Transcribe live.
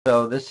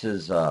So this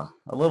is a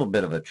little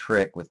bit of a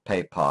trick with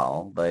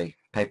PayPal.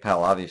 PayPal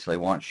obviously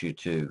wants you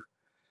to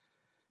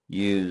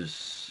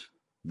use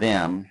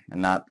them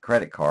and not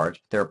credit cards,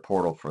 but they're a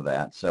portal for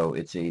that, so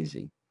it's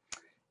easy.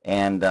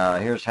 And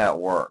here's how it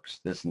works.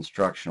 This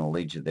instruction will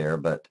lead you there,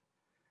 but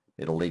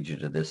it'll lead you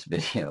to this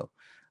video.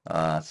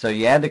 So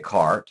you add the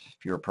cart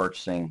if you're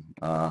purchasing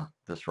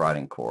this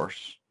writing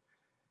course,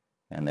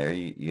 and there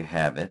you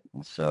have it.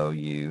 And so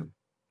you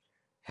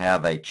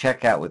have a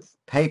checkout with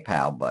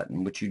PayPal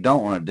button, which you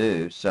don't want to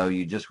do, so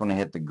you just want to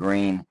hit the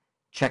green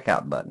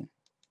checkout button.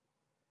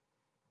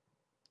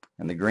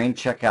 And the green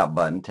checkout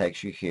button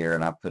takes you here,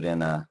 and I put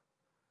in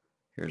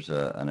here's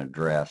an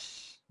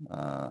address,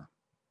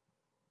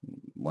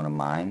 one of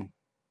mine.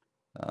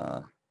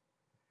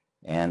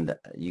 And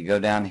you go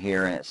down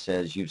here and it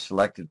says you've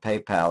selected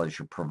PayPal as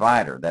your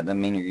provider. That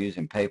doesn't mean you're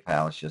using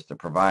PayPal, it's just a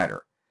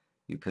provider.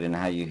 You put in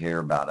how you hear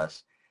about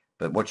us.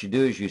 But what you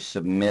do is you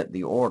submit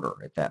the order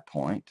at that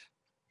point,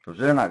 because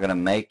they're not going to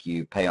make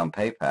you pay on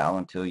PayPal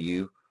until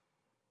you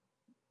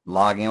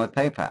log in with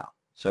PayPal.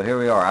 So here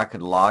we are. I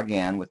could log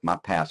in with my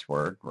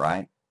password,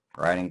 right?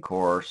 Writing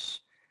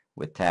course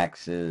with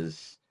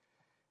taxes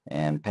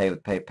and pay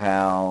with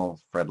PayPal,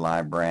 Fred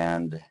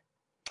Lybrand,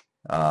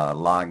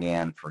 log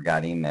in,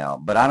 forgot email.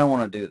 But I don't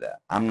want to do that.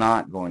 I'm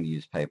not going to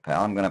use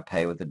PayPal. I'm going to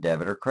pay with a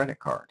debit or credit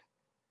card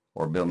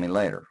or bill me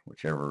later,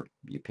 whichever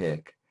you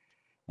pick.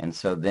 And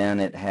so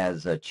then it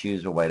has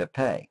choose a way to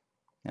pay.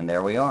 And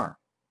there we are.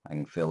 I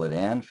can fill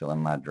in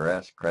my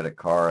address, credit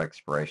card,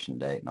 expiration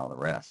date, and all the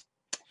rest.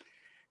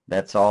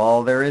 That's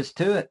all there is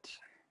to it.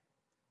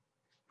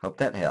 Hope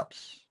that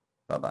helps.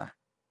 Bye-bye.